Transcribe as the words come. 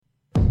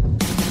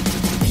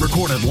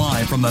Recorded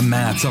live from the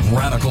mats of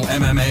Radical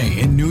MMA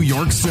in New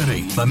York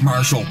City, the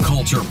Martial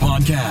Culture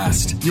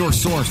Podcast. Your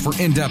source for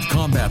in-depth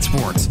combat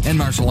sports and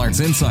martial arts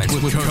insights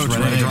with Coach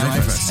Renee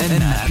Dreyfus and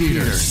Matt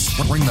Peters.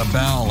 Ring the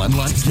bell and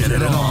let's get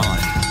it on.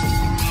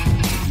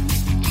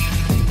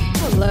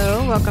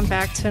 Hello, welcome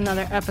back to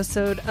another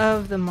episode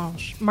of the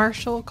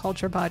Martial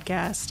Culture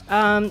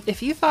Podcast.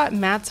 If you thought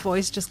Matt's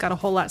voice just got a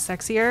whole lot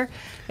sexier,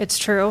 it's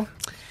true.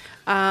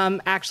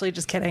 Actually,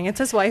 just kidding. It's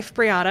his wife,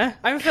 Brianna.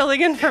 I'm filling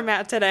in for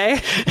Matt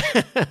today.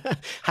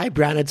 Hi,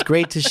 Brianna. It's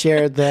great to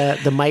share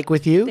the mic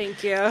with you.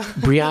 Thank you.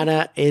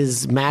 Brianna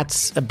is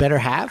Matt's better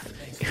half,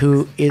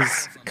 who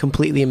is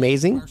completely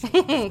amazing.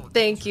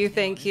 Thank you.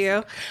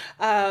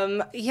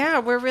 Yeah,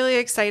 we're really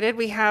excited.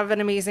 We have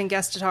an amazing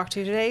guest to talk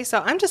to today,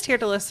 so I'm just here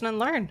to listen and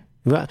learn.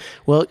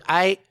 Well,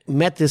 I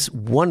met this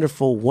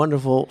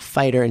wonderful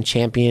fighter and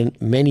champion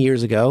many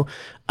years ago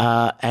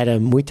at a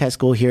Muay Thai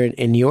school here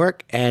in New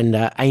York. And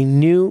I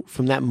knew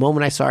from that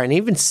moment I saw her, and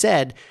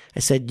I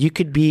said, you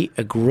could be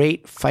a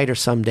great fighter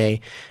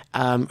someday.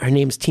 Her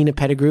name's Tina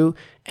Pettigrew,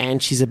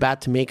 and she's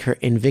about to make her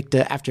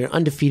Invicta, after an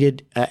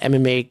undefeated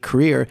MMA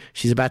career,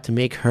 she's about to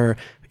make her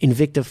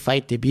Invicta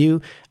fight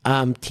debut.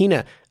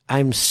 Tina,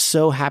 I'm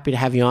so happy to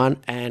have you on,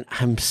 and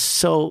I'm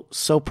so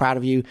proud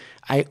of you.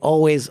 I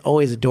always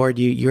adored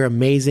you. You're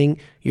amazing.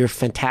 You're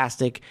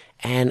fantastic,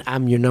 and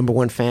I'm your number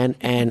one fan,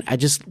 and I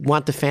just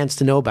want the fans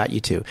to know about you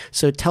too.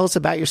 So tell us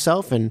about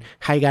yourself and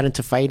how you got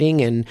into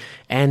fighting, and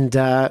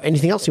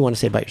anything else you want to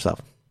say about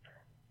yourself.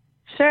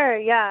 Sure,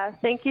 yeah.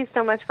 Thank you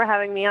so much for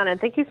having me on, and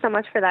thank you so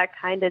much for that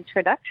kind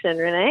introduction,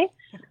 Renee.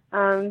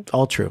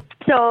 All true.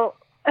 So,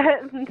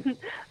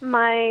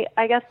 I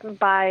guess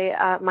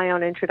by my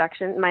own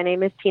introduction, my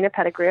name is Tina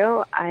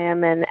Pettigrew. I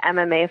am an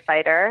MMA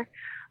fighter.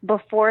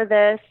 Before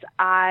this,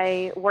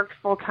 I worked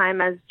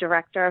full-time as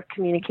director of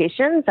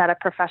communications at a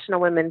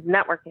professional women's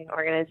networking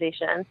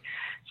organization.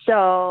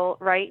 So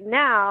right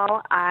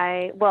now,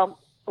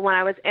 when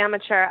I was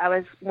amateur,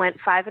 went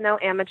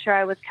 5-0 amateur.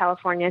 I was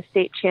California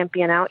state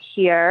champion out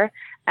here.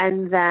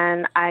 And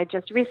then I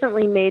just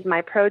recently made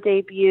my pro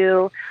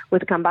debut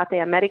with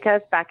Combate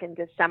Americas back in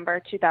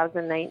December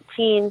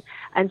 2019.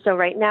 And so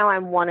right now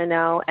I'm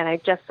 1-0, and I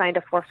just signed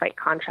a 4-fight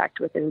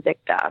contract with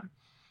Invicta.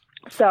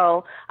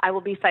 So I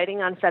will be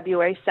fighting on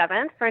February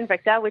 7th for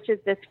Invicta, which is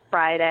this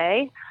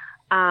Friday.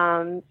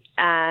 And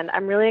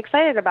I'm really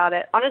excited about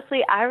it.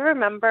 Honestly, I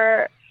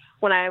remember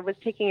when I was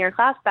taking your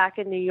class back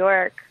in New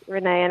York,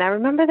 Renee, and I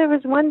remember there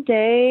was one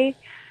day,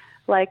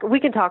 we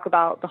can talk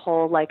about the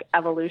whole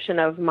evolution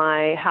of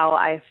how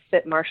I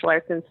fit martial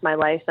arts into my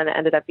life, and it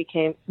ended up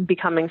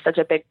becoming such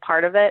a big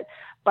part of it.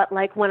 But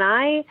when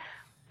I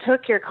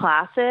took your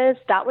classes,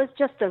 that was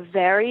just the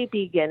very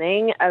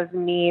beginning of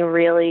me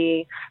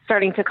really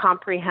starting to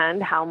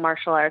comprehend how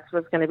martial arts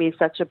was going to be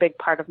such a big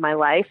part of my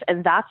life.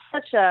 And that's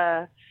such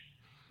a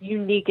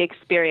unique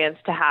experience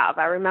to have.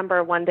 I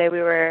remember one day we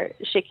were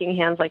shaking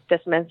hands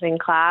dismissing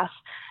class,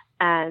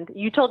 and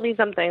you told me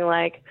something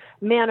like,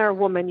 man or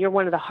woman, you're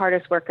one of the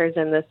hardest workers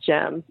in this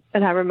gym.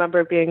 And I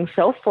remember being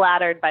so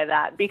flattered by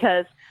that,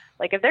 because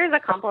if there's a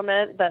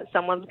compliment that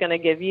someone's going to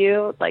give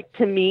you,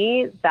 to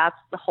me, that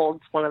holds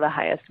one of the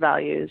highest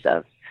values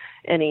of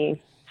any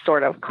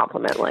sort of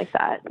compliment like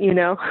that,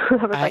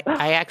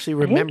 I actually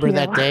remember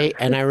that day,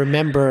 and I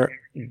remember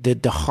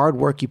the hard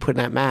work you put in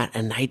that mat,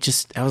 and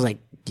I was like,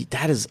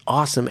 that is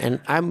awesome. And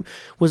I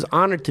was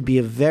honored to be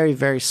a very,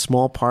 very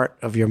small part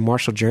of your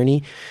martial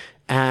journey.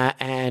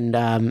 And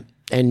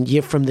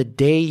from the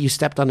day you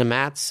stepped on the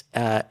mats,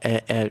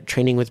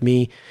 training with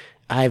me,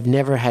 I've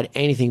never had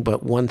anything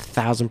but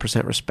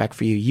 1,000% respect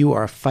for you. You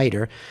are a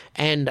fighter,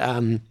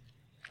 and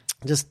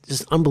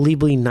just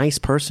unbelievably nice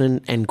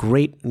person, and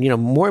great.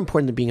 More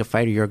important than being a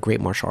fighter, you're a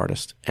great martial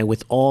artist, and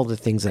with all the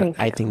things that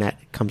I think that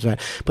comes about.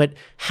 But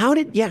how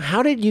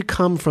did you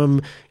come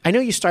from? I know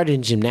you started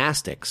in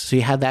gymnastics, so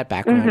you had that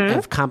background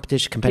of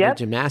competitive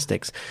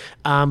gymnastics.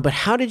 But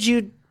how did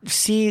you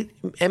see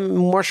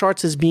martial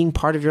arts as being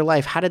part of your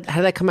life? How did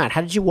that come out? How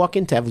did you walk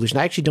into Evolution?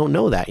 I actually don't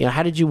know that.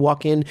 How did you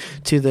walk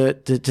into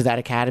to that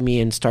academy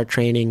and start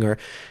training, or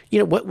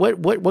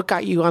what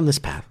got you on this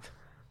path?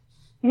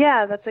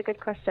 Yeah, that's a good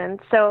question.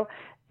 So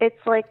it's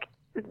I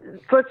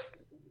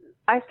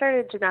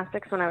started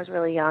gymnastics when I was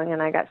really young,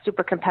 and I got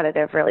super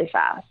competitive really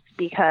fast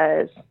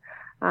because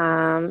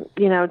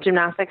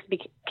gymnastics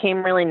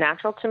became really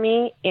natural to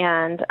me,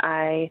 and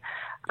I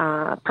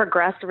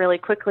progressed really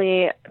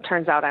quickly.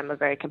 Turns out I'm a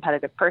very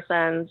competitive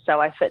person,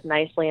 so I fit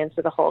nicely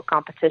into the whole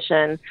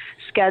competition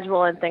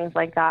schedule and things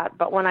like that.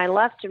 But when I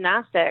left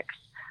gymnastics,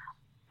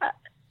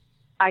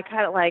 I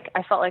felt like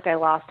I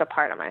lost a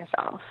part of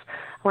myself.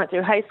 I went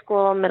through high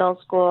school, middle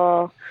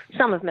school,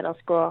 some of middle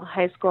school,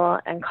 high school,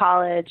 and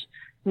college,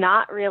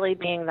 not really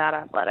being that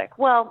athletic.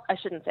 Well, I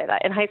shouldn't say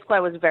that. In high school,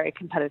 I was very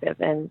competitive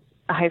in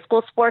high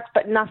school sports,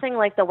 but nothing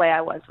like the way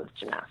I was with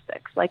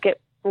gymnastics.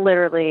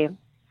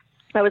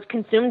 I was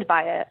consumed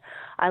by it.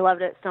 I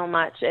loved it so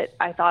much.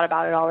 I thought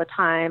about it all the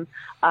time.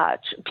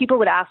 People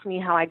would ask me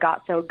how I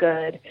got so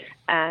good,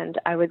 and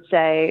I would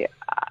say,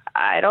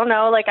 I don't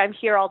know, like I'm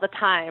here all the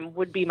time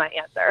would be my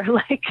answer.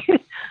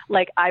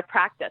 like I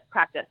practice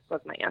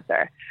was my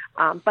answer.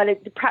 But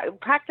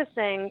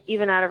practicing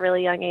even at a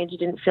really young age, it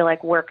didn't feel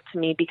like work to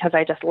me because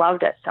I just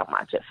loved it so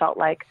much. It felt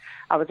like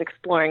I was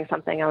exploring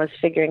something. I was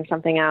figuring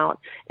something out.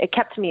 It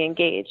kept me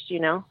engaged, you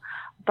know.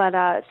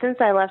 But since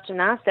I left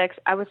gymnastics,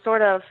 I was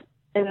sort of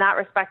in that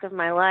respect of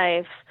my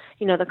life,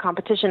 you know, the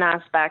competition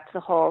aspect, the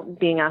whole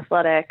being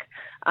athletic,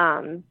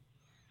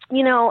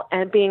 you know,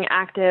 and being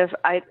active,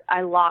 I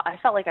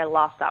felt like I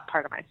lost that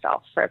part of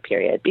myself for a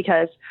period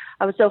because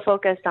I was so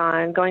focused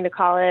on going to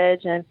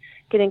college and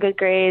getting good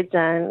grades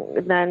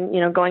and then, you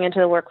know, going into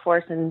the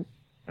workforce and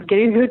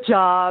getting a good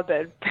job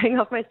and paying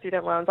off my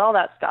student loans, all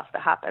that stuff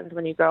that happens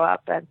when you grow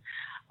up. And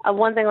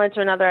one thing led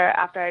to another.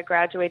 After I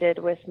graduated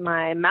with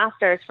my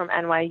master's from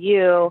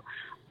NYU,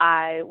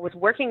 I was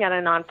working at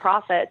a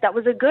nonprofit that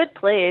was a good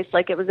place.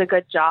 Like it was a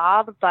good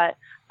job, but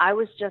I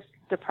was just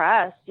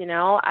depressed, you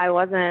know, I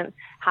wasn't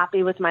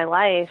happy with my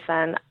life,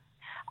 and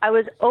I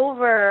was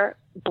over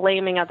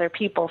blaming other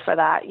people for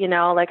that, you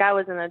know, like I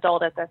was an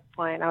adult at this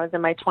point. I was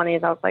in my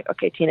 20s. I was like,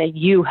 okay, Tina,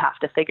 you have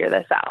to figure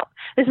this out.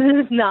 This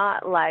is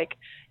not like,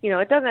 you know,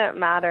 it doesn't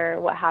matter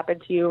what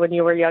happened to you when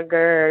you were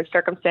younger or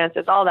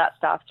circumstances, all that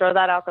stuff. Throw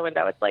that out the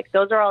window. It's like,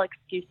 those are all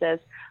excuses.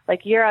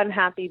 Like you're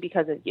unhappy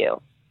because of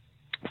you.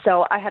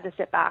 So I had to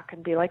sit back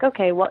and be like,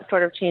 okay, what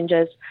sort of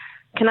changes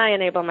can I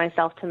enable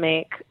myself to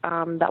make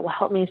that will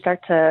help me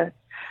start to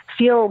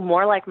feel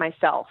more like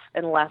myself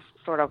and less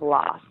sort of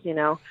lost, you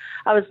know?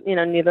 I was, you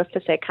know, needless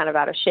to say, kind of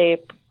out of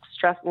shape,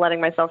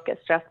 letting myself get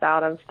stressed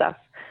out and stuff.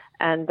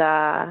 And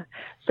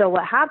so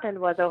what happened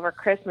was over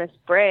Christmas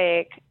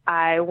break,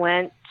 I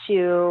went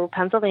to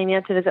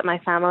Pennsylvania to visit my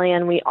family,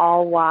 and we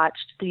all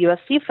watched the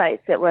UFC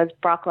fights. It was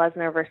Brock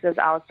Lesnar versus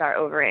Alistair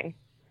Overeem.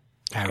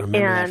 I remember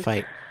that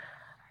fight.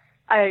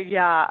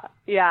 Yeah,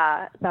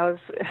 that was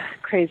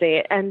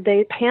crazy. And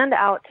they panned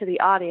out to the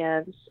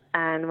audience,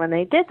 and when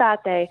they did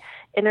that, they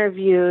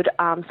interviewed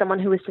someone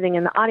who was sitting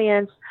in the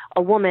audience,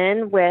 a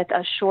woman with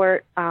a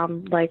short,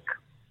 bob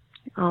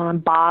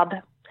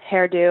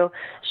hairdo.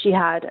 She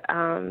had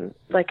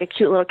like a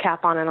cute little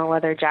cap on and a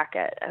leather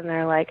jacket, and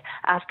they're like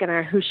asking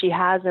her who she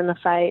has in the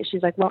fight.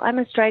 She's like, well, I'm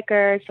a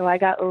striker, so I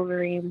got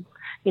Overeem.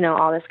 You know,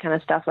 all this kind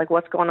of stuff, like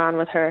what's going on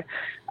with her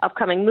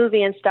upcoming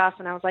movie and stuff.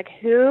 And I was like,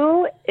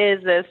 who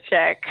is this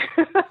chick?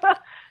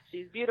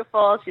 She's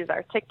beautiful. She's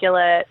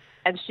articulate.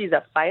 And she's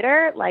a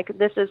fighter. Like,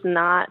 this is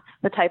not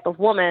the type of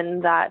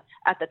woman that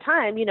at the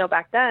time, you know,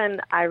 back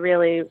then, I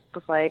really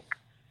was like,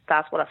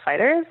 that's what a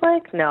fighter is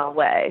like? No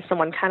way.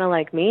 Someone kind of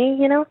like me,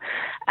 you know?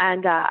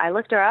 And I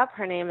looked her up.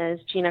 Her name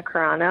is Gina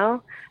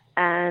Carano.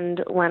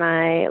 And when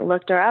I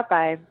looked her up,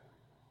 I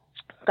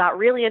got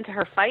really into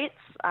her fights.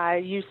 I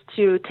used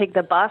to take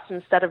the bus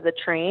instead of the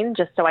train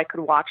just so I could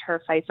watch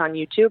her fights on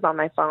YouTube on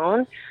my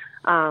phone.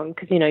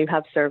 Because, you know, you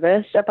have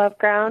service above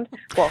ground.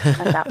 Well,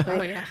 at that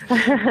point.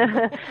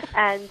 Oh,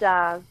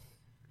 yeah.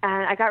 And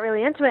I got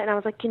really into it, and I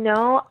was like, you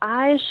know,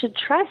 I should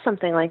try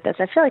something like this.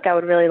 I feel like I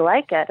would really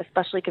like it,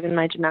 especially given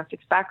my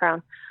gymnastics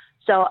background.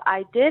 So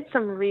I did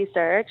some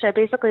research. I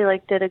basically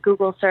did a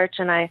Google search,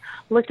 and I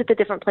looked at the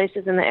different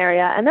places in the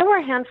area, and there were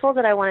a handful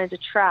that I wanted to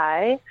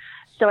try.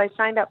 So I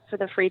signed up for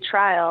the free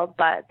trial,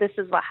 but this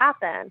is what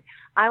happened.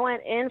 I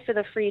went in for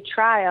the free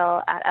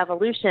trial at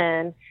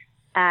Evolution,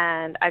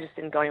 and I just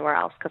didn't go anywhere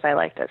else because I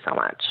liked it so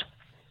much.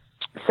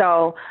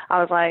 So I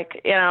was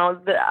like, you know,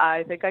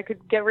 I think I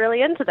could get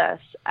really into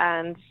this.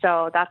 And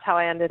so that's how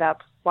I ended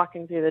up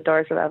walking through the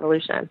doors of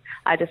Evolution.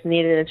 I just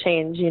needed a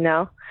change, you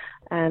know,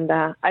 and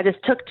I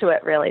just took to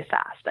it really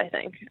fast, I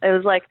think. It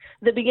was like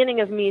the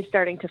beginning of me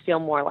starting to feel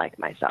more like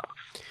myself.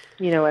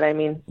 You know what I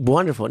mean?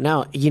 Wonderful.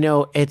 Now, you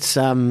know, it's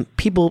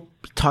people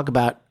talk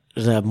about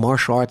the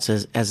martial arts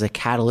as a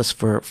catalyst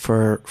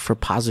for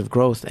positive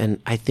growth.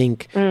 And I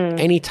think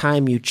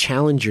anytime you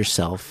challenge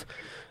yourself,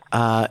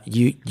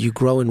 you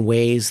grow in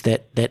ways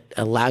that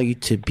allow you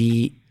to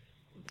be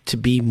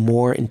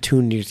more in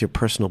tune with your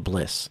personal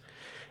bliss.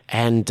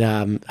 And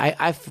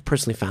I've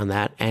personally found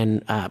that,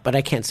 and but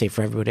I can't say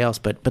for everybody else.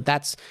 But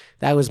that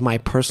was my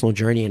personal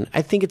journey, and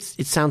I think it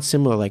sounds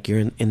similar, like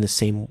you're in the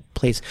same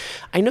place.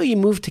 I know you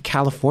moved to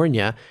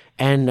California,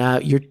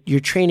 and you're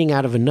training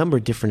out of a number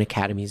of different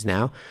academies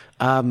now.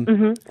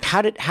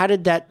 How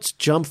did that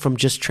jump from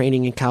just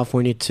training in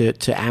California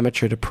to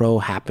amateur to pro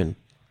happen?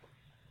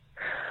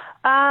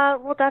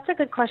 Well, that's a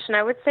good question.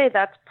 I would say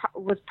that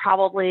was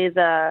probably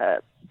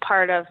the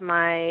part of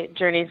my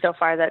journey so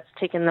far that's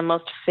taken the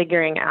most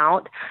figuring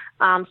out.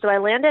 So I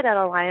landed at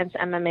Alliance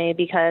MMA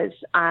because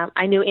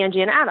I knew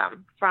Angie and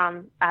Adam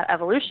from at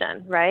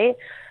Evolution, right?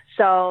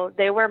 So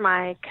they were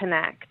my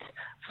connect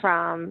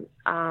from,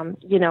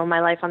 you know,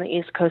 my life on the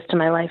East Coast to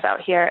my life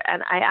out here.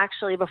 And I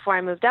actually, before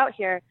I moved out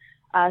here,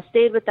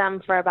 stayed with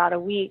them for about a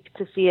week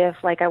to see if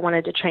I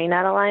wanted to train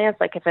at Alliance,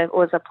 if it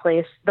was the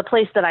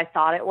place that I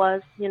thought it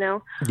was, you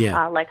know,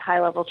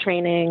 high level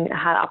training,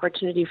 had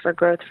opportunity for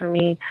growth for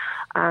me.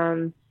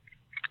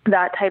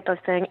 that type of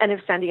thing. And if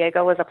San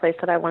Diego was a place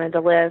that I wanted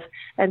to live.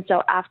 And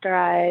so after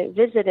I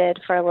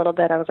visited for a little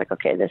bit, I was like,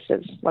 okay, this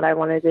is what I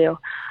want to do.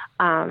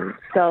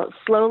 So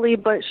slowly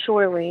but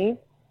surely,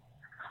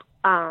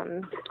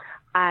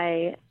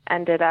 I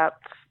ended up,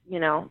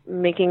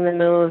 making the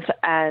move.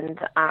 And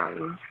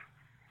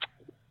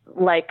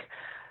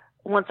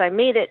once I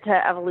made it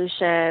to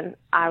Evolution,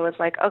 I was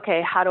like,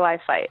 okay, how do I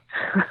fight?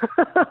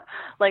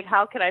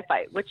 How can I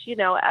fight? Which,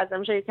 as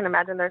I'm sure you can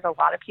imagine, there's a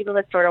lot of people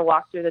that sort of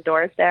walk through the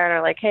doors there and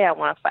are like, hey, I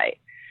want to fight,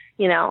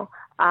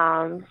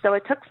 So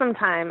it took some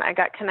time. I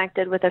got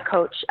connected with a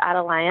coach at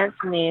Alliance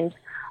named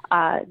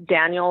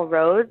Daniel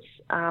Rhodes.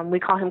 We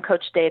call him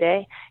Coach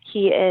Day.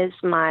 He is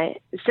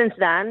since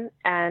then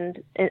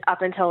and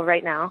up until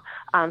right now,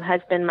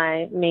 has been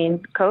my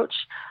main coach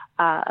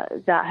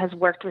that has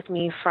worked with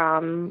me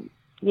from,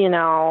 when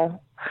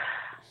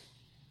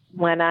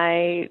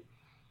I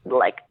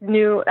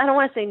knew, I don't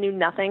want to say knew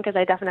nothing, because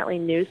I definitely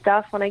knew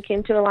stuff when I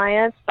came to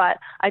Alliance, but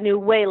I knew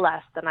way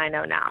less than I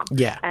know now.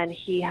 Yeah. And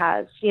he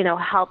has,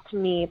 helped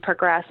me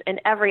progress in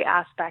every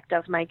aspect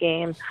of my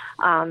game,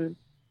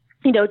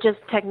 just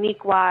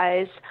technique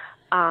wise,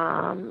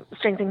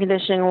 strength and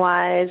conditioning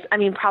wise. I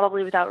mean,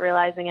 probably without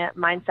realizing it,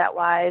 mindset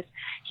wise.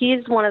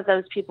 He's one of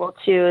those people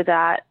too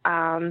that,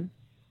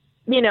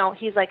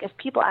 he's like, if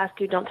people ask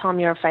you, don't tell them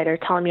you're a fighter,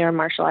 tell them you're a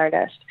martial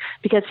artist,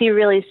 because he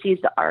really sees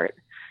the art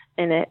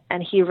in it,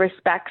 and he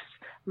respects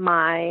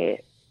my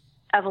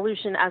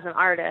evolution as an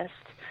artist,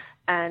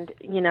 and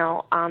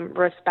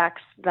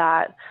respects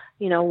that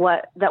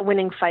that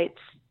winning fights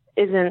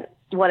isn't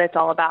what it's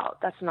all about.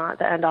 That's not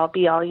the end all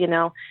be all.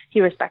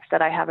 He respects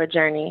that I have a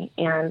journey,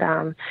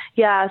 and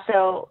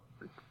so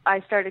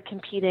I started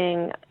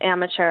competing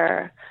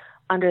amateur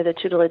under the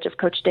tutelage of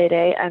Coach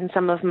Day and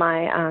some of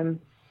my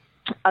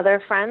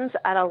other friends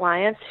at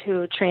Alliance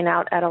who train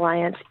out at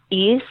Alliance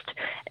East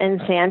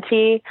in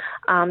Santee.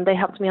 They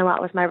helped me a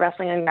lot with my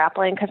wrestling and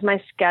grappling because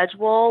my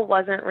schedule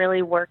wasn't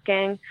really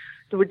working.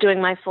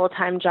 Doing my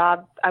full-time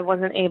job, I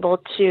wasn't able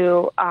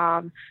to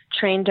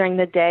train during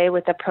the day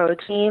with the pro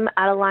team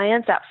at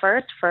Alliance at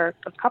first for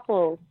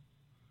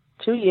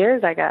 2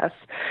 years, I guess,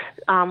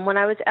 when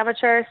I was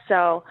amateur.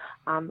 So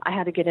I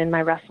had to get in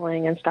my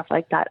wrestling and stuff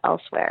like that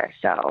elsewhere.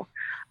 So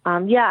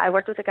I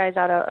worked with the guys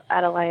out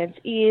at Alliance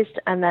East,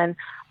 and then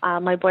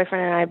my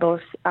boyfriend and I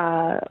both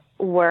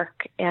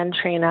work and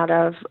train out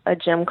of a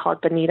gym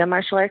called Bonita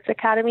Martial Arts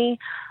Academy,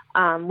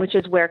 which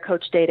is where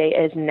Coach Day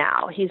is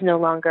now. He's no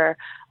longer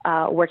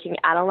working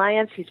at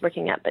Alliance. He's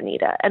working at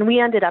Bonita, and we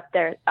ended up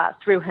there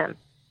through him.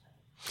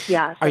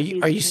 Yeah. So are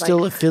you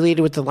still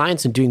affiliated with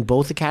Alliance and doing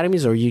both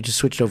academies, or you just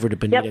switched over to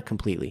Bonita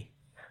completely?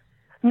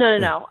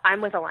 No.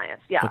 I'm with Alliance.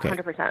 Yeah, okay.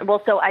 100%.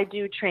 Well, so I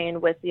do train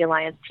with the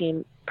Alliance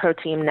team, pro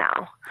team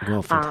now.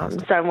 Well,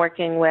 fantastic. So I'm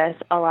working with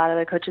a lot of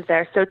the coaches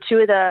there. So two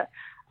of the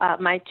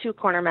my two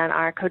cornermen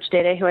are Coach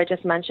Day, who I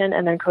just mentioned,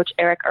 and then Coach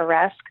Eric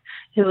Aresk,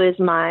 who is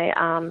my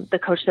the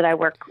coach that I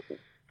work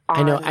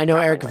I know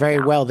Eric very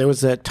well. There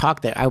was a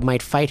talk that I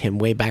might fight him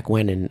way back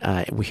when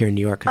here in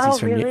New York. Cause he's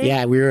from really?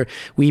 Yeah,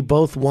 we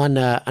both won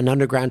an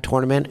underground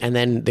tournament, and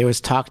then there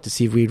was talk to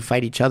see if we'd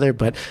fight each other.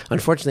 But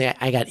unfortunately,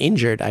 I got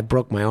injured. I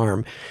broke my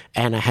arm,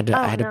 and I had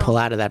to pull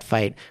out of that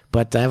fight.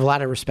 But I have a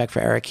lot of respect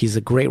for Eric. He's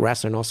a great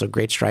wrestler and also a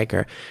great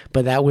striker.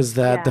 But that was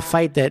the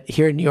fight that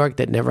here in New York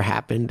that never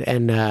happened.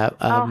 And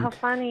how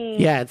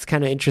funny! Yeah, it's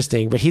kind of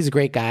interesting. But he's a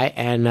great guy,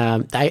 and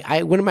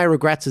I one of my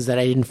regrets is that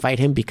I didn't fight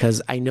him,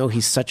 because I know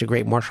he's such a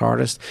great martial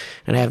artist,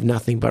 and I have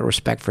nothing but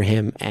respect for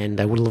him,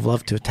 and I would have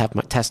loved to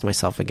test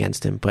myself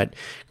against him. But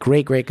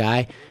great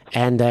guy,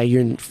 and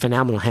you're in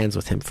phenomenal hands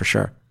with him for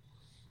sure.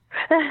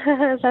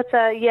 That's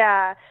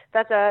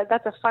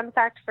a fun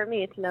fact for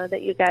me to know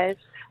that you guys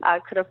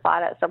could have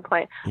fought at some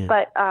point. Yeah.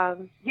 But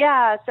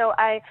so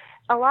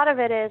a lot of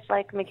it is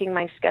like making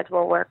my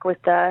schedule work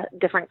with the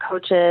different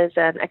coaches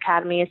and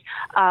academies.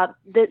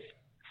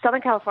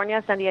 Southern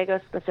California, San Diego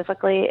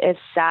specifically, is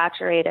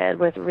saturated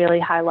with really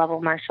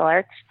high-level martial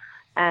arts.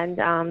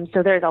 And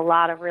so there's a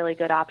lot of really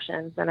good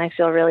options, and I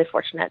feel really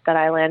fortunate that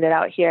I landed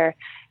out here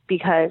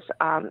because,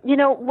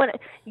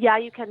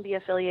 you can be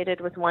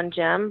affiliated with one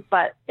gym,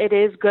 but it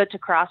is good to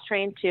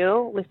cross-train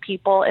too with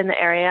people in the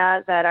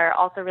area that are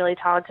also really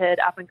talented,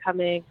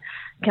 up-and-coming,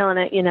 killing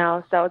it,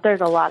 So there's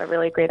a lot of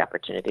really great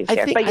opportunities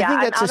here. I'm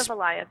out of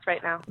Alliance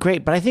right now.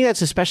 Great, but I think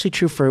that's especially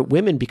true for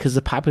women because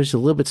the population is a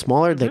little bit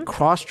smaller. Mm-hmm. The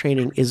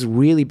cross-training is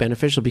really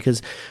beneficial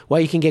because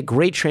while you can get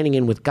great training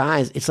in with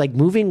guys, it's like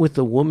moving with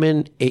a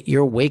woman at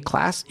your weight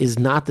class is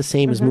not the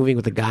same as moving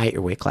with a guy at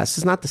your weight class.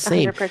 It's not the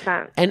same.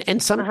 100%.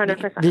 And some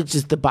 100%. It's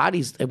just the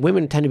bodies,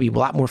 women tend to be a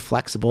lot more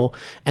flexible,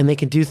 and they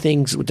can do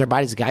things with their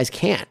bodies guys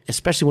can't,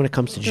 especially when it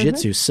comes to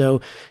jiu-jitsu.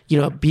 So,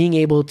 being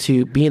able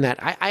to be in that,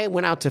 I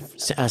went out to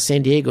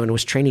San Diego and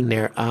was training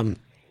there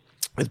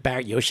with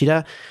Barrett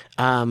Yoshida,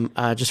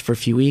 just for a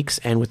few weeks,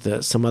 and with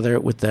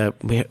the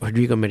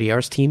Rodrigo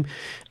Mediar's team.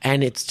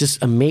 And it's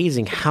just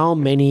amazing how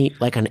many,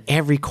 like on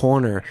every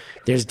corner,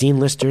 there's Dean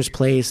Lister's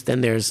place,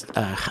 then there's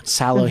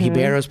Salo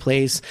Ribero's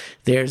place.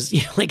 There's,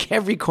 like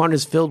every corner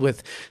is filled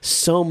with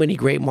so many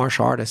great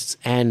martial artists.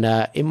 And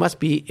it must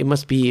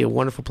be a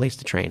wonderful place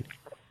to train.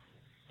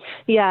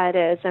 Yeah, it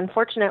is. And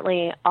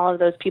fortunately, all of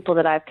those people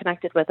that I've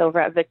connected with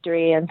over at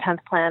Victory and 10th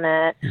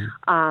Planet,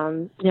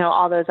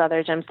 all those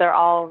other gyms, they're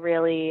all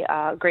really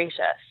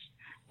gracious,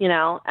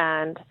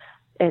 and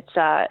it's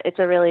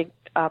a really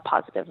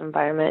positive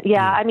environment.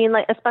 Yeah, I mean,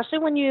 like, especially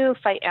when you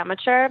fight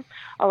amateur,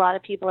 a lot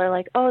of people are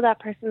like, oh, that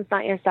person's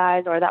not your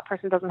size, or that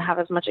person doesn't have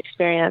as much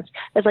experience.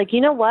 It's like,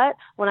 you know what?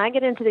 When I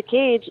get into the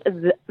cage,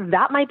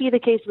 that might be the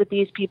case with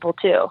these people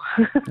too.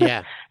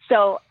 Yeah.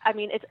 So, I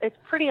mean, it's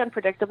pretty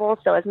unpredictable.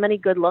 So as many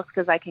good looks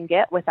as I can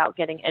get without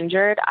getting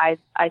injured, I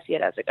see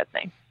it as a good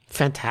thing.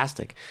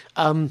 Fantastic.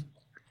 And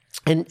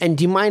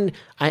do you mind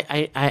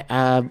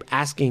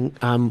asking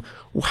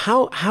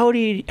how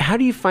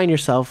do you find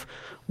yourself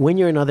when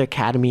you're in other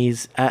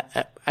academies?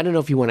 I don't know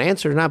if you want to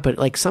answer it or not, but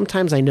like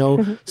sometimes I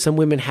know some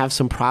women have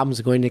some problems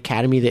going to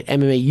academy that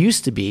MMA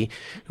used to be.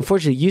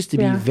 Unfortunately, used to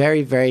be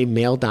very, very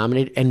male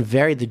dominated, and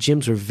the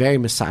gyms were very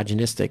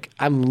misogynistic.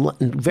 I'm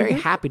very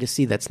happy to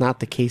see that's not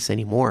the case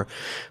anymore.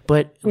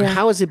 But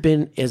how has it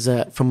been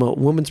from a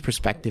woman's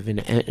perspective in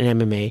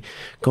MMA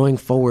going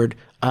forward,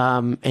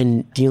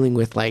 and dealing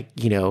with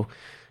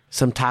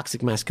some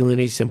toxic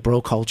masculinity, some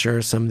bro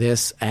culture, some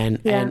this,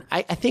 and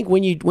I think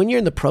when you're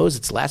in the pros,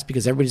 it's less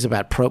because everybody's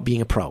about being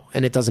a pro,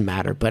 and it doesn't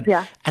matter. But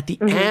at the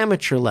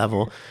amateur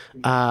level,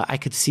 I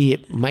could see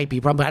it might be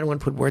a problem. But I don't want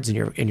to put words in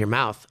your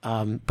mouth.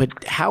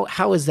 But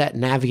how is that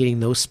navigating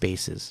those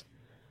spaces?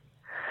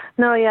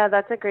 No, yeah,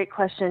 that's a great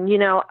question.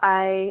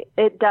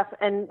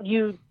 And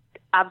you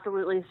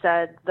absolutely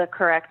said the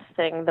correct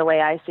thing the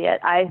way I see it.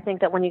 I think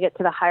that when you get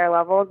to the higher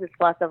levels, it's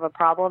less of a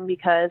problem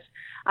because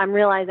I'm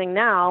realizing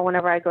now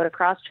whenever I go to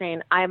cross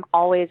train, I'm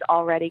always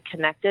already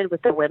connected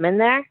with the women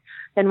there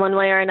in one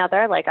way or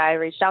another. Like I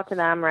reached out to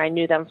them or I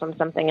knew them from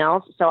something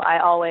else. So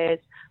I always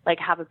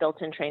have a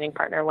built-in training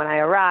partner when I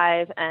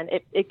arrive, and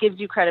it gives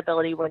you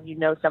credibility when you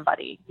know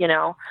somebody,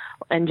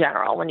 in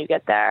general when you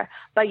get there.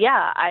 But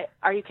yeah,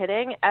 are you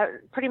kidding?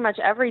 Pretty much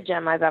every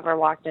gym I've ever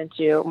walked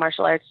into,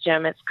 martial arts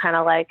gym, it's kind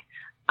of like,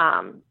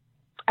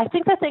 I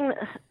think the thing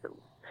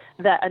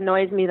that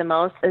annoys me the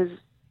most is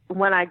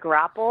when I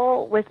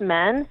grapple with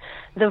men,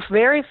 the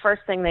very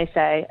first thing they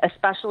say,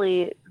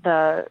 especially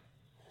the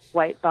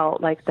white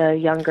belt, like the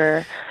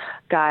younger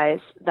guys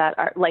that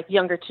are like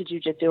younger to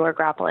jiu-jitsu or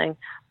grappling,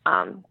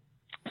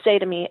 say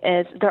to me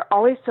is they're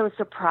always so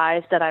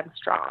surprised that I'm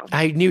strong.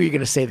 I knew you were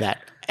going to say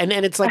that. And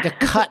it's like a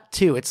cut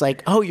too. It's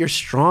like, oh, you're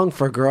strong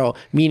for a girl,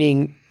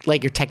 meaning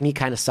like your technique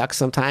kind of sucks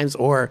sometimes,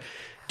 or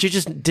you're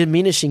just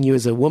diminishing you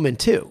as a woman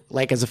too,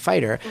 like as a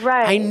fighter.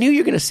 Right. I knew you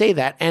were going to say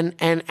that. And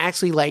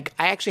actually, I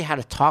actually had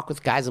a talk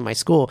with guys in my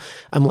school.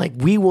 I'm like,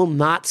 we will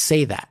not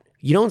say that.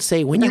 You don't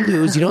say when you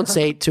lose, you don't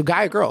say to a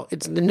guy or girl,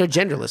 it's no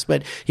genderless,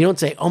 but you don't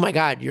say, oh my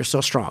God, you're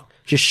so strong.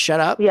 Just shut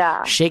up,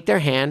 shake their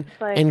hand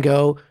and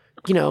go,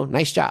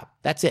 nice job.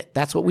 That's it.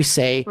 That's what we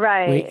say.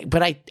 Right.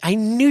 But I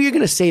knew you're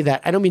going to say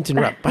that. I don't mean to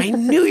interrupt, but I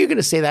knew you're going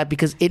to say that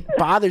because it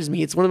bothers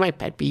me. It's one of my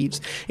pet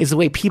peeves is the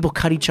way people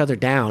cut each other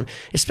down,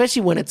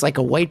 especially when it's like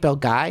a white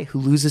belt guy who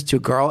loses to a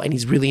girl and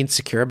he's really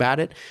insecure about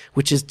it,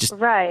 which is just.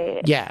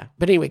 Right. Yeah.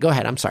 But anyway, go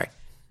ahead. I'm sorry.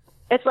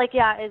 It's like,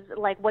 is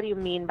like, what do you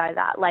mean by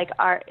that? Like,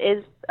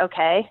 is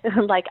okay.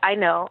 Like, I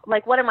know,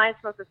 like, what am I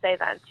supposed to say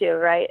then too?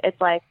 Right. It's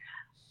like,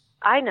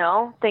 I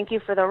know, thank you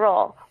for the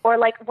role. Or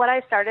like what I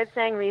started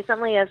saying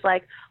recently is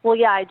like, well,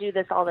 yeah, I do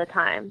this all the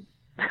time.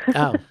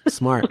 Oh,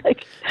 smart.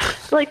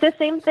 like the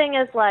same thing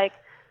as like,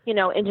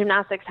 in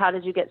gymnastics, how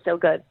did you get so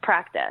good?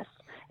 Practice.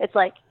 It's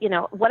like,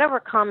 whatever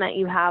comment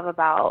you have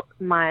about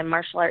my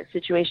martial arts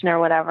situation or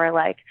whatever,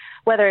 like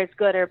whether it's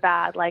good or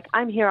bad, like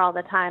I'm here all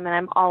the time and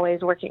I'm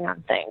always working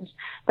on things.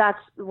 That's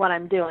what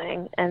I'm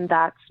doing. And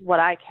that's what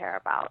I care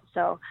about.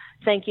 So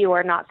thank you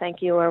or not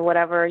thank you or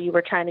whatever you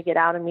were trying to get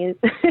out of me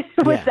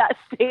with that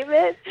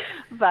statement.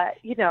 But,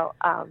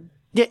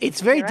 yeah,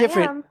 it's very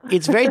different.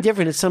 It's very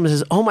different if someone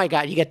says, oh my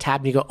God, you get tapped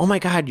and you go, oh my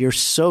God, you're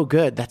so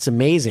good. That's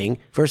amazing.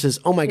 Versus,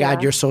 oh my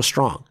God, you're so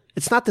strong.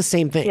 It's not the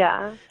same thing.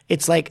 Yeah.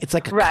 It's like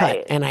a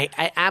cut. And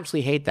I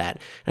absolutely hate that.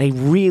 And I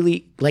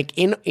really like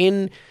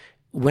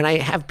when I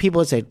have people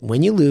that say,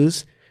 when you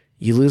lose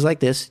like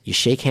this, you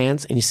shake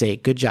hands and you say,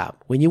 good job.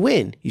 When you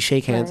win, you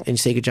shake hands and you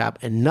say, good job.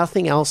 And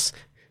nothing else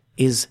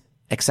is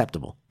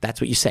acceptable.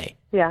 That's what you say.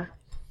 Yeah.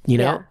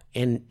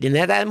 And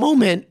at that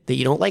moment that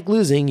you don't like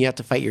losing, you have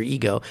to fight your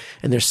ego.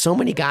 And there's so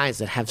many guys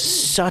that have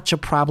such a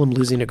problem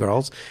losing to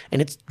girls,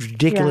 and it's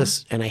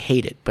ridiculous, and I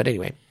hate it. But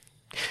anyway,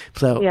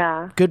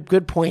 so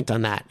good point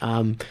on that.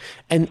 And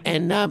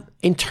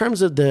in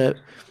terms of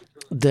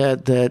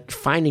the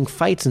finding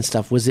fights and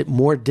stuff, was it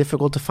more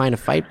difficult to find a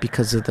fight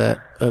because of the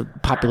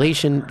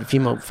population, the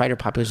female fighter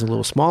population, a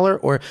little smaller,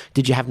 or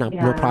did you have no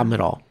problem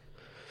at all?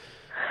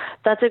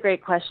 That's a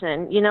great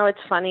question. It's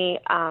funny.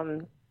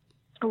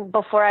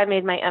 before I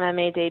made my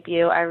MMA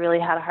debut, I really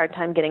had a hard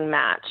time getting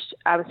matched.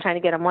 I was trying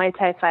to get a Muay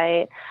Thai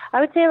fight. I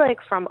would say like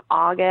from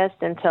August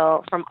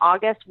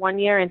 1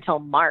 year until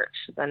March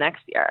the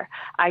next year,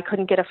 I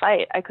couldn't get a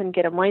fight. I couldn't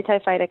get a Muay Thai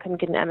fight. I couldn't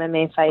get an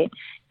MMA fight.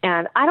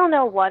 And I don't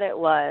know what it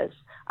was.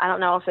 I don't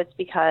know if it's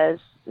because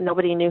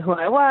nobody knew who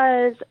I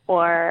was,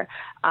 or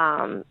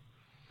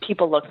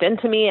people looked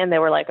into me and they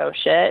were like, oh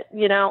shit,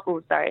 you know.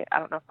 Oh, sorry. I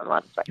don't know if I'm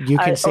allowed to say. You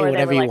can say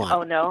whatever you want.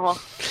 Oh no.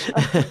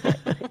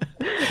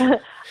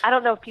 I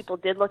don't know if people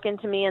did look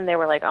into me and they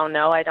were like, oh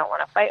no, I don't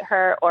want to fight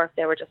her, or if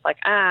they were just like,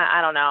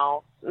 I don't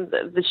know,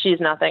 she's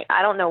nothing.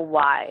 I don't know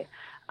why.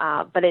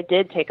 But it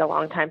did take a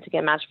long time to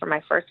get matched for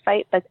my first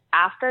fight. But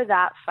after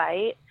that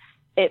fight,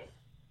 it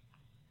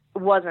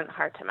wasn't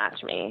hard to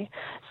match me.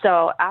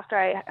 So after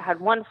I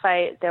had one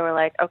fight, they were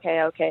like,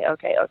 okay.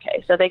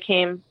 So they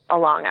came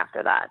along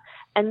after that.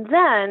 And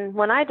then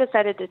when I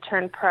decided to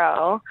turn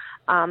pro,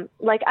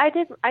 like I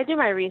do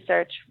my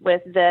research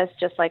with this,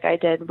 just like I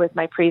did with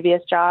my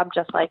previous job,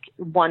 just like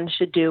one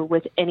should do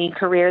with any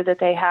career that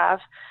they have.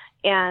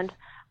 And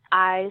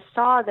I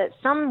saw that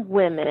some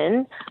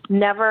women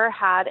never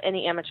had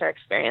any amateur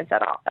experience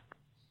at all.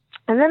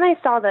 And then I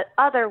saw that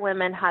other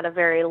women had a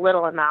very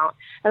little amount.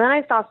 And then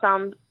I saw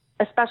some,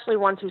 especially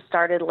ones who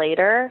started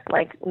later,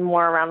 like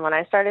more around when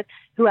I started,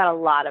 who had a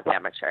lot of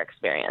amateur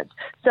experience.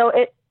 So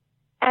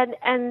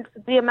and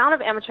the amount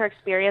of amateur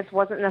experience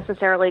wasn't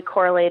necessarily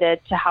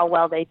correlated to how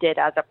well they did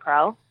as a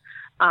pro,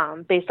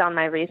 based on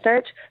my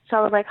research. So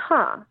I was like,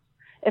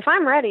 if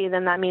I'm ready,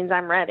 then that means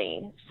I'm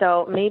ready.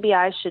 So maybe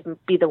I should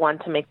be the one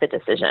to make the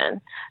decision.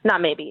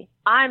 Not maybe.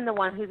 I'm the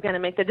one who's going to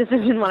make the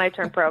decision when I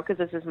turn pro, because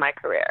this is my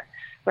career,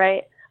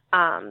 right?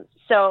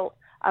 So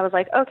I was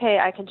like, okay,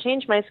 I can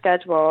change my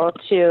schedule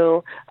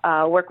to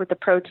work with the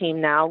pro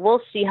team now.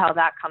 We'll see how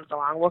that comes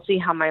along. We'll see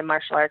how my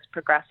martial arts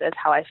progresses,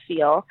 how I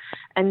feel.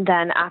 And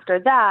then after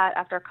that,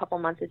 after a couple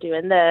months of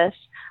doing this,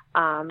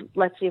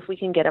 let's see if we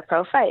can get a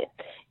pro fight.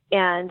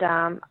 And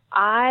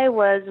I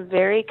was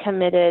very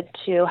committed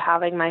to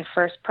having my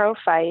first pro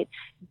fight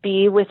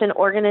be with an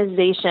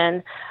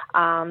organization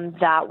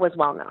that was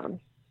well known.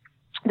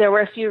 There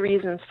were a few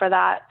reasons for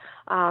that.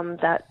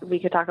 That we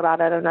could talk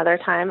about at another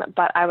time,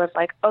 but I was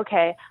like,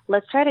 okay,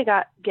 let's try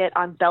to get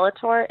on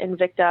Bellator,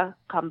 Invicta,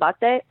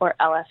 Combate, or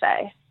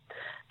LFA.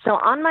 So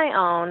on my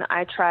own,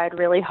 I tried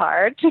really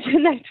hard to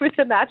connect with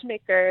the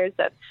matchmakers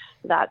and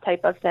that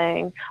type of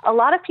thing. A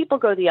lot of people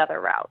go the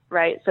other route,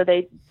 right? So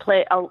they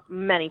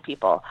many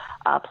people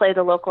play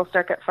the local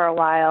circuit for a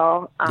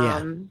while,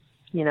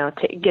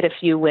 to get a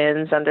few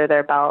wins under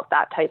their belt,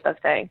 that type of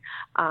thing.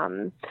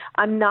 I'm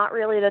not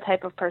really the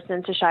type of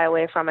person to shy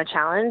away from a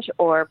challenge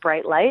or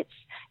bright lights,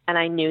 and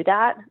I knew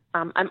that.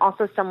 I'm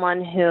also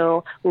someone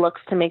who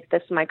looks to make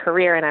this my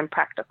career, and I'm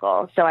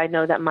practical, so I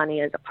know that money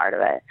is a part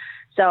of it.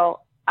 So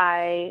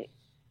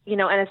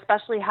and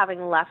especially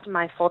having left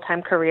my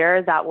full-time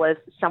career that was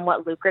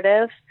somewhat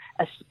lucrative,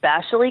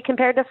 especially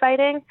compared to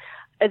fighting,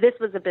 this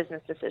was a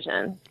business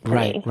decision.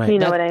 Right. You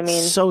know what I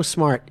mean? So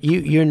smart.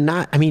 You're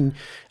not, I mean,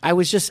 I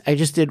just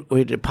did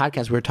a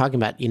podcast. We were talking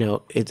about,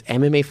 it's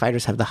MMA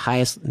fighters have the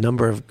highest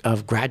number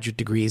of graduate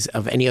degrees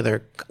of any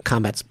other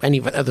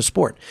any other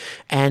sport.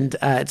 And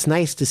it's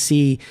nice to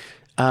see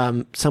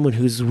someone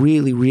who's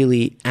really,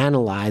 really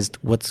analyzed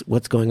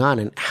what's going on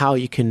and how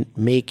you can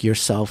make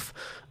yourself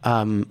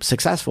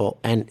successful.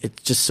 And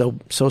it's just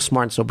so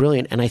smart and so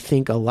brilliant. And I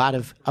think a lot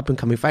of up and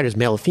coming fighters,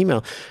 male or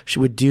female,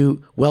 would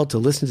do well to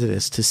listen to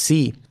this, to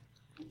see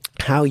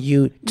how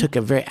you took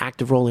a very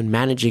active role in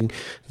managing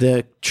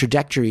the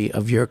trajectory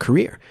of your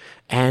career.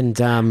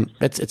 And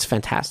it's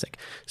fantastic.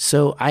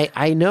 So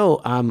I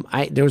know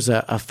there was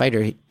a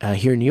fighter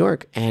here in New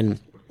York and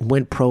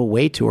went pro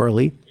way too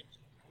early.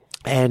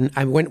 And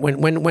I went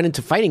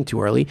into fighting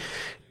too early,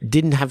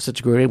 didn't have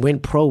such a career,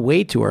 went pro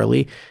way too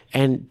early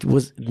and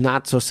was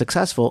not so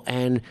successful.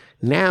 And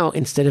now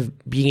instead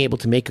of being able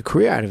to make a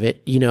career out of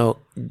it,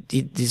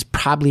 he's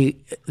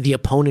probably the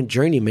opponent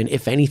journeyman,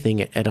 if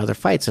anything, at other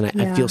fights. And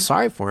I feel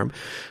sorry for him.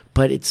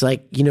 But it's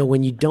like,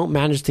 when you don't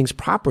manage things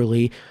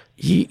properly,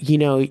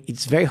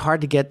 it's very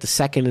hard to get the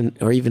second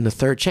or even the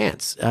third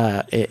chance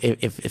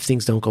if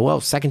things don't go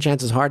well. Second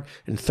chance is hard,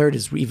 and third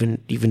is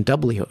even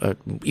doubly,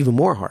 even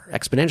more hard,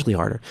 exponentially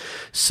harder.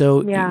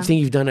 So I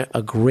think you've done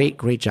a great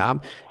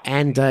job,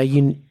 and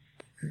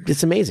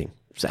it's amazing.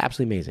 It's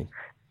absolutely amazing.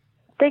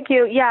 Thank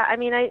you. Yeah, I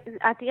mean,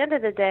 at the end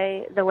of the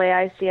day, the way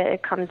I see it,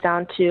 it comes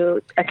down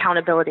to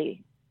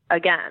accountability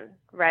again,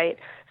 right?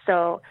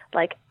 So,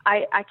 like,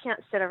 I can't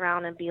sit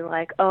around and be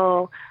like,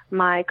 oh,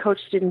 my coach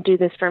didn't do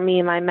this for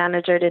me, my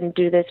manager didn't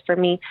do this for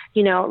me.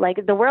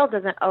 Like, the world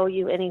doesn't owe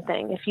you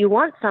anything. If you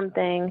want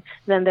something,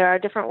 then there are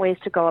different ways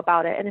to go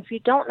about it. And if you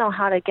don't know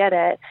how to get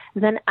it,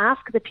 then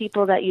ask the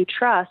people that you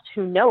trust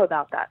who know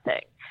about that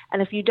thing.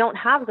 And if you don't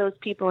have those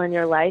people in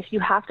your life, you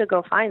have to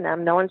go find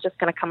them. No one's just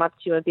going to come up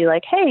to you and be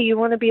like, hey, you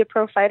want to be a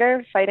pro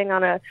fighter fighting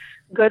on a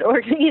good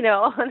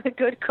on a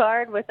good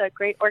card with a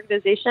great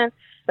organization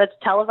that's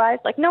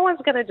televised? Like, no one's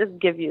going to just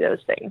give you those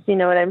things. You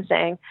know what I'm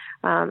saying?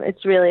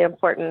 It's really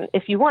important,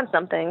 if you want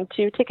something,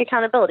 to take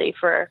accountability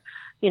for,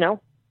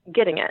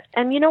 getting it.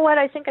 And you know what?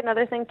 I think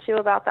another thing too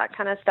about that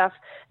kind of stuff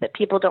that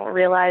people don't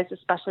realize,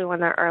 especially when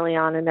they're early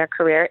on in their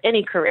career,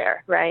 any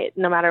career, right?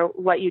 No matter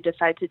what you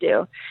decide to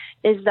do,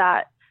 is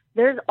that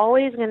there's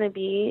always going to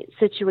be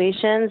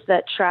situations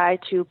that try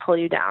to pull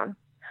you down,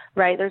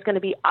 right? There's going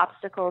to be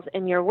obstacles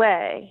in your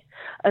way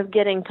of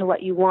getting to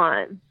what you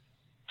want.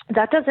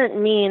 That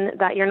doesn't mean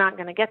that you're not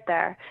going to get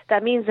there.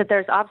 That means that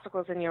there's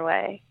obstacles in your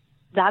way.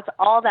 That's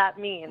all that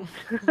means.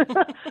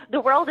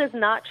 The world is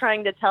not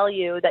trying to tell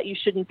you that you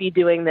shouldn't be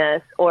doing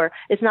this, or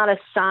it's not a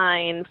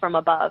sign from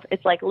above.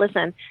 It's like,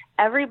 listen,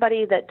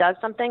 everybody that does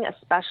something,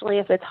 especially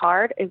if it's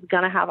hard, is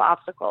going to have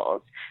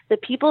obstacles. The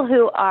people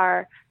who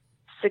are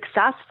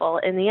successful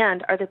in the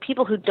end are the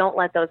people who don't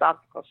let those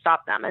obstacles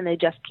stop them, and they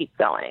just keep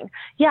going.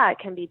 Yeah, it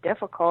can be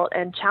difficult,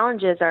 and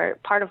challenges are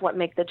part of what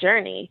make the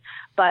journey.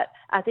 But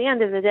at the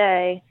end of the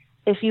day,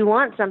 if you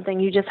want something,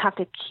 you just have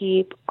to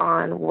keep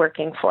on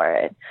working for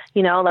it.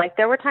 Like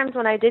there were times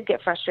when I did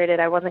get frustrated.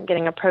 I wasn't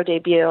getting a pro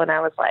debut, and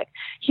I was like,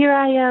 here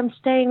I am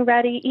staying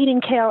ready,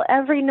 eating kale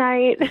every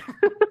night,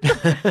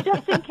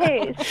 just in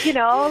case,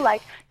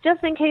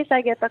 just in case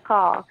I get the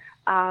call.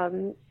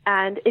 And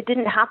it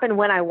didn't happen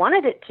when I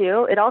wanted it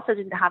to. It also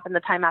didn't happen the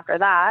time after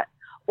that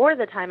or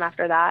the time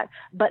after that,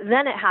 but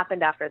then it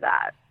happened after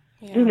that.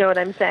 Yeah. You know what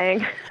I'm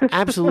saying?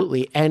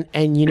 Absolutely. And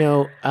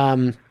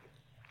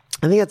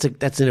I think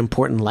that's an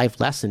important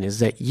life lesson, is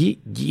that I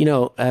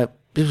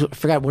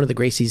forgot, one of the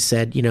Gracies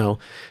said, you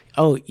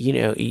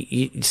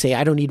say,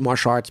 I don't need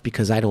martial arts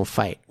because I don't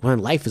fight. Well,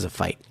 life is a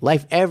fight.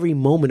 Every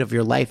moment of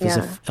your life is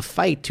a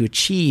fight to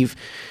achieve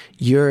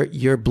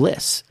your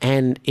bliss.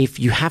 And if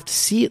you have to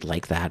see it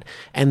like that,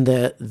 and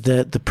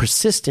the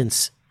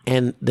persistence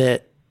and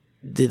the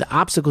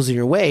obstacles in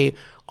your way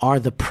are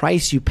the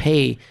price you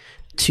pay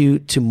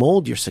to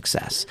mold your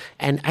success.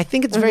 And I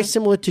think it's very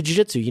similar to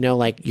jiu-jitsu.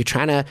 Like you're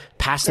trying to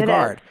pass the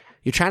guard.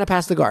 You're trying to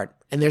pass the guard,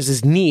 and there's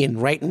this knee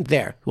right in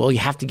there. Well, you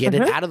have to get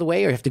it out of the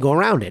way, or you have to go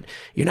around it.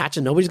 You're not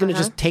just, nobody's going to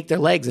just take their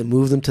legs and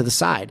move them to the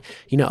side.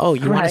 You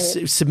want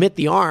to submit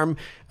the arm.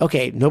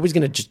 Okay, nobody's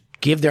going to just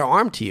give their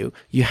arm to you.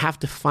 You have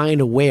to find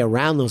a way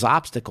around those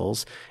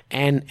obstacles,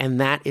 and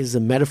that is a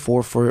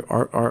metaphor for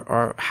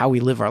our how we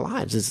live our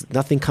lives.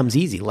 Nothing comes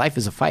easy. Life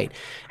is a fight,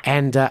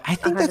 and I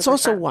think that's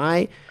also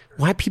why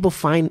people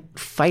find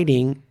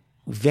fighting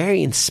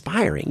very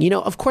inspiring.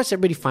 Of course,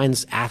 everybody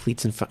finds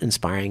athletes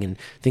inspiring and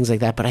things like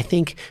that, but I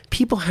think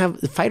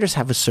fighters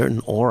have a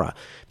certain aura,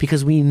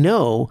 because we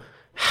know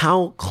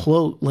how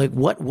close, like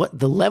what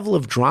the level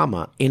of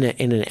drama in an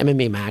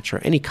MMA match or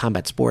any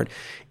combat sport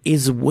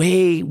is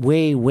way,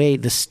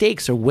 the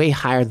stakes are way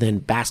higher than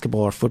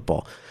basketball or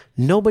football.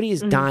 Nobody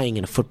is dying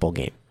in a football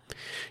game.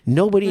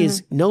 Nobody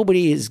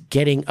is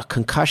getting a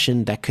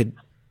concussion that could,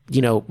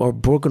 or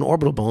broken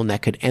orbital bone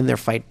that could end their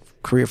fight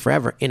career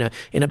forever in a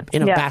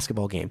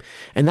basketball game.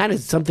 And that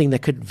is something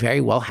that could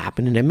very well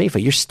happen in an MMA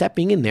fight. You're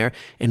stepping in there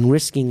and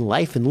risking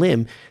life and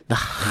limb, the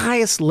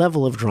highest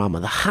level of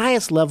drama, the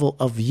highest level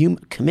of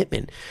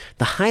commitment,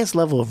 the highest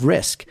level of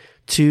risk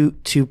to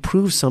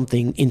prove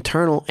something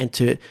internal and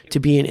to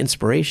be an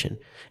inspiration.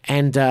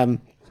 And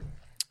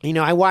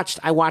I watched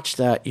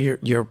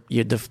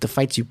the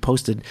fights you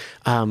posted,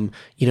 and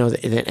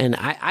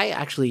I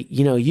actually,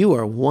 you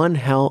are one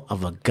hell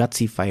of a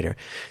gutsy fighter.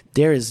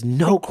 There is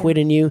no quit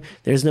in you.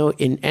 There's no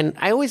and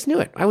I always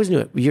knew it.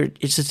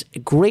 It's just a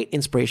great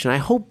inspiration. I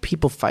hope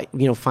people find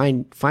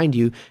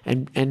you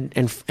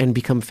and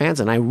become fans.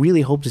 And I really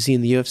hope to see you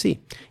in the UFC.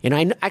 And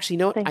I actually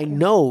know, I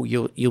know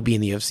you'll be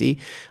in the UFC.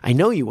 I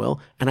know you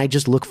will. And I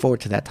just look forward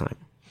to that time,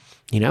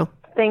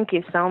 Thank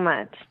you so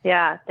much.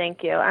 Yeah,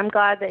 thank you. I'm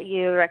glad that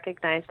you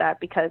recognize that,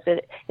 because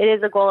it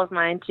is a goal of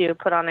mine to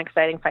put on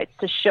exciting fights,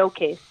 to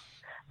showcase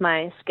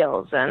my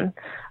skills and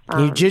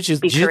your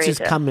jiu-jitsu's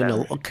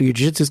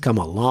come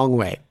a long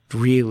way.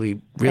 Really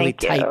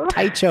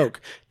tight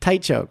choke.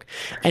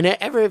 And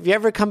if you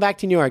ever come back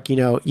to New York,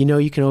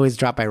 you can always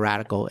drop by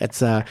Radical.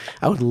 It's I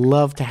would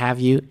love to have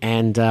you,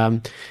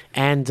 but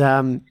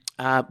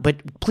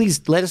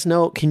please let us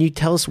know. Can you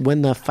tell us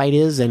when the fight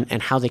is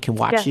and how they can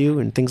watch you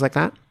and things like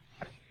that?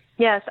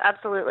 Yes,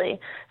 absolutely.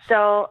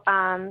 So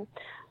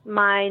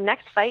my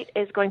next fight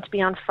is going to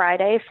be on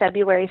Friday,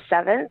 February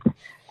 7th.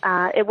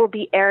 It will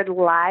be aired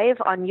live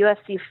on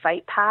UFC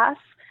Fight Pass.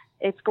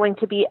 It's going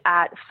to be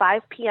at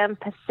 5 p.m.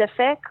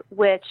 Pacific,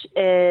 which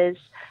is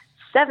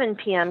 7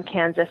 p.m.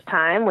 Kansas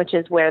time, which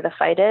is where the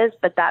fight is,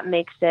 but that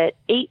makes it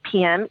 8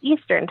 p.m.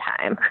 Eastern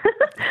time.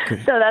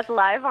 Okay. So that's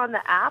live on the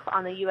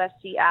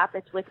UFC app.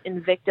 It's with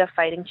Invicta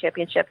Fighting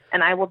Championships,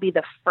 and I will be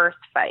the first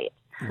fight.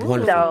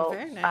 Wonderful. So,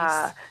 very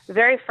nice.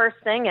 very first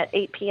thing at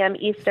 8 p.m.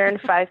 Eastern,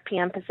 5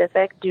 p.m.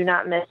 Pacific. Do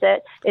not miss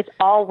it. It's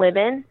all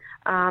women,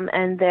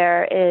 and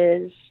there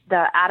is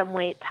the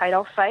atomweight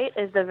title fight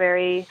is the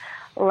very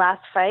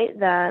last fight,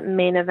 the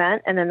main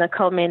event, and then the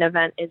co-main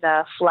event is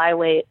a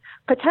flyweight,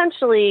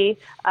 potentially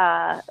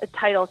a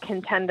title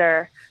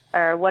contender,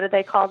 or what do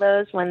they call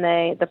those when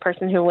the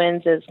person who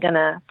wins is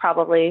gonna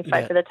probably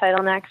fight for the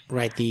title next?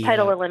 Right, the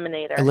title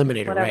eliminator.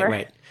 Eliminator, whatever.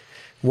 right.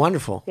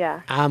 Wonderful.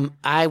 Yeah.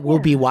 I will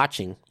be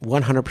watching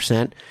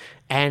 100%.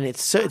 And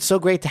it's so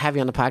great to have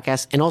you on the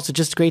podcast, and also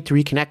just great to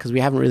reconnect because we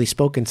haven't really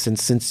spoken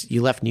since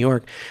you left New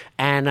York.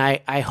 And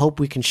I hope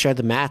we can share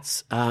the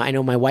mats. I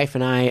know my wife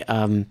and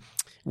I,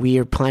 we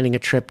are planning a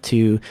trip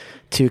to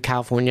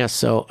California,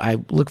 so I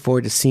look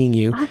forward to seeing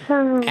you.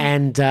 Awesome.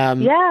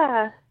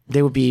 And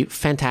they would be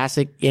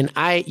fantastic. And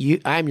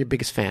I'm your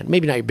biggest fan.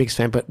 Maybe not your biggest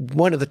fan, but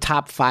one of the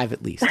top 5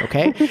 at least,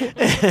 okay?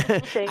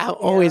 I'll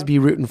always be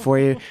rooting for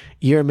you.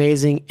 You're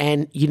amazing.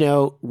 And,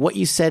 what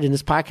you said in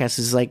this podcast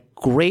is like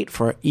great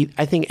for,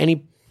 I think,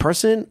 any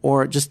person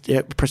or just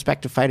a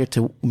prospective fighter,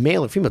 to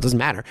male or female, doesn't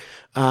matter,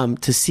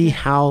 to see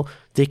how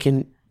they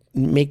can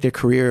make their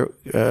career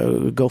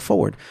go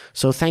forward.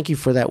 So thank you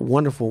for that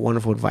wonderful,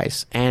 wonderful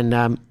advice.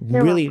 And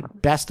really welcome.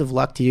 Best of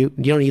luck to you.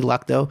 You don't need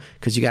luck, though,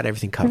 because you got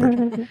everything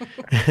covered.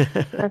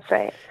 That's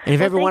right. And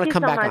if you ever want to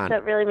come thank you back so much. on.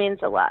 That really means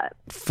a lot.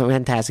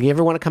 Fantastic. If you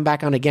ever want to come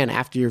back on again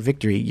after your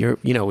victory,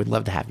 we'd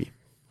love to have you.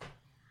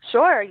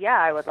 Sure, yeah,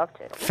 I would love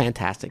to.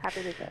 Fantastic.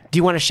 Happy to do it. Do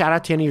you want to shout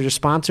out to any of your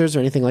sponsors or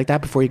anything like that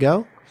before you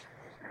go?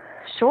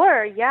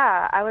 Sure,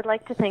 yeah. I would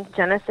like to thank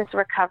Genesis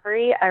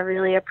Recovery. I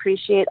really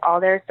appreciate all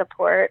their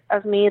support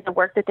of me. The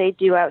work that they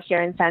do out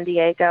here in San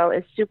Diego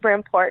is super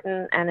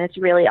important, and it's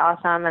really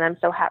awesome, and I'm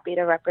so happy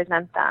to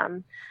represent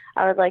them.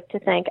 I would like to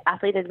thank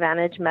Athlete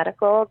Advantage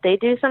Medical. They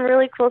do some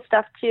really cool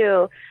stuff,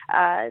 too.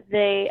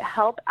 They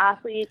help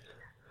athletes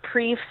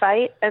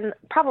pre-fight and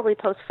probably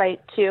post-fight,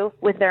 too,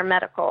 with their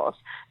medicals.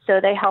 So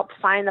they help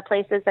find the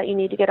places that you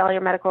need to get all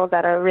your medicals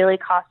at a really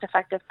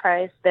cost-effective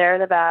price. They're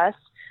the best.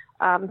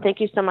 Thank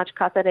you so much,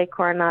 Casa de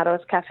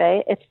Coronados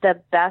Cafe. It's the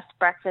best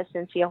breakfast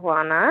in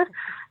Tijuana.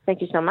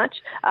 Thank you so much.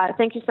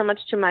 Thank you so much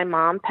to my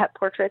mom, Pet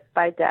Portraits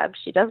by Deb.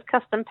 She does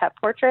custom pet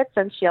portraits,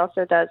 and she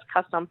also does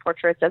custom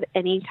portraits of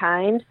any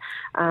kind.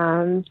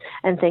 And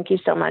thank you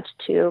so much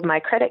to my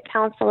credit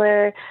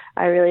counselor.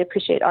 I really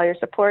appreciate all your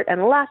support.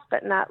 And last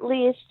but not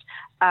least,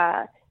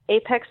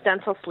 Apex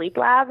Dental Sleep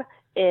Lab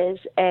is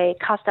a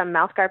custom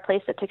mouthguard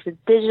place that takes a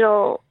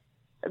digital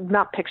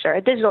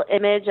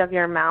image of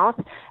your mouth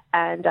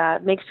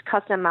and makes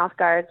custom mouth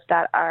guards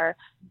that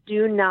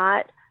do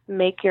not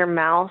make your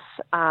mouth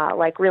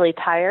like really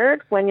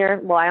tired when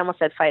I almost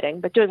said fighting,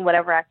 but doing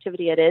whatever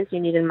activity it is you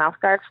need a mouth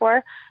guard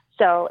for.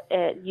 So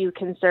you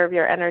conserve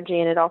your energy,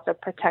 and it also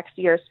protects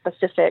your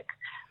specific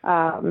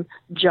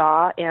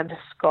jaw and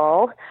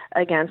skull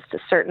against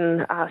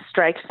certain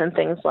strikes and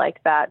things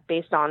like that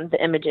based on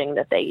the imaging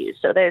that they use.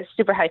 So they're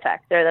super high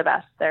tech. They're the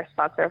best. They're a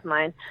sponsor of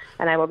mine,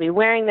 and I will be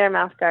wearing their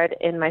mouth guard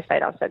in my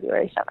fight on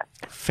February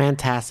 7th.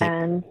 Fantastic.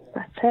 And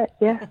that's it.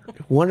 Yeah.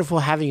 Wonderful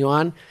having you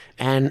on,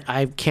 and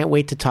I can't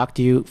wait to talk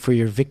to you for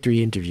your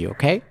victory interview,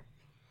 okay?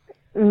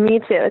 Me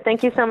too.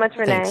 Thank you so much,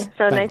 Renee. Thanks.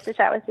 So Bye. nice to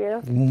chat with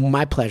you.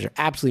 My pleasure.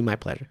 Absolutely my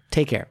pleasure.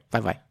 Take care.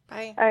 Bye-bye.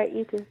 Bye. All right,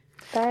 you too.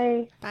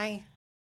 Bye. Bye.